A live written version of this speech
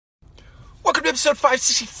episode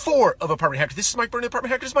 564 of Apartment Hacker. This is Mike Burney, Apartment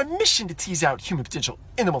Hacker. It is my mission to tease out human potential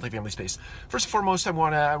in the multifamily space. First and foremost, I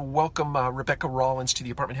want to welcome Rebecca Rollins to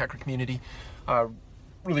the Apartment Hacker community.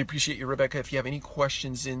 Really appreciate you, Rebecca. If you have any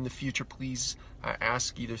questions in the future, please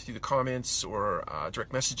ask either through the comments or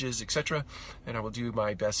direct messages, etc. And I will do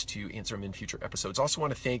my best to answer them in future episodes. Also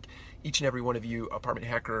want to thank each and every one of you Apartment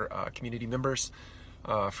Hacker community members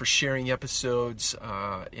for sharing episodes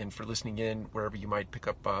and for listening in wherever you might pick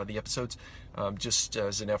up the episodes. Just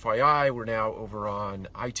as an FYI, we're now over on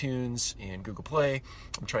iTunes and Google Play.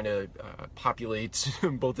 I'm trying to populate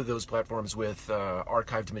both of those platforms with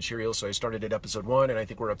archived material. So I started at episode 1, and I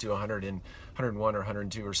think we're up to 101 or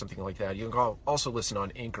 102 or something like that. You can also listen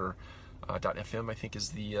on Anchor.fm, I think is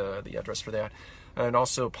the address for that. And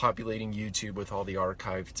also populating YouTube with all the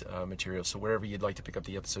archived material. So wherever you'd like to pick up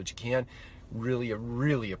the episodes, you can.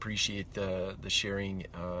 Really appreciate the sharing.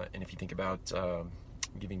 And if you think about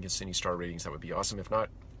giving us any star ratings, that would be awesome. If not,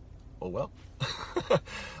 oh well.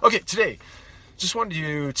 Okay, today, just wanted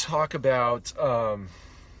to talk about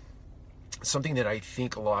something that I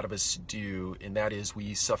think a lot of us do, and that is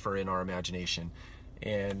we suffer in our imagination.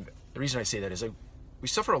 And the reason I say that is we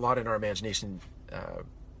suffer a lot in our imagination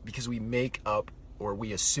because we make up or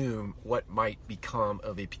we assume what might become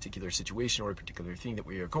of a particular situation or a particular thing that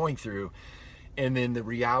we are going through. And then the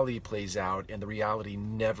reality plays out, and the reality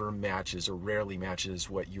never matches or rarely matches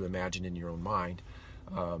what you imagine in your own mind.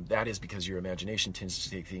 That is because your imagination tends to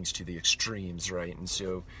take things to the extremes, right? And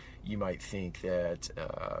so you might think that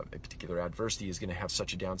a particular adversity is going to have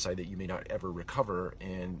such a downside that you may not ever recover.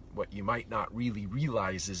 And what you might not really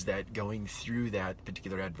realize is that going through that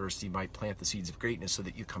particular adversity might plant the seeds of greatness so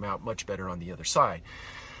that you come out much better on the other side.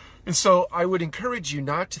 And so I would encourage you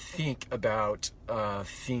not to think about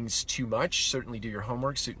things too much. Certainly do your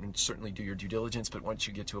homework, certainly do your due diligence, but once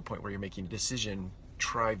you get to a point where you're making a decision,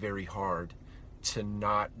 try very hard to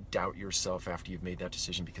not doubt yourself after you've made that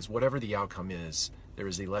decision, because whatever the outcome is, there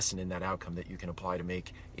is a lesson in that outcome that you can apply to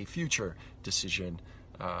make a future decision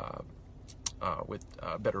with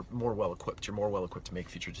better, more well-equipped. You're more well-equipped to make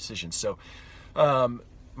future decisions. So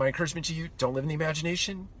my encouragement to you, don't live in the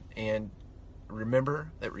imagination, and remember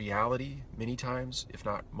that reality many times, if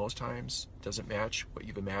not most times, doesn't match what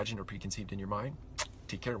you've imagined or preconceived in your mind.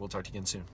 Take care. We'll talk to you again soon.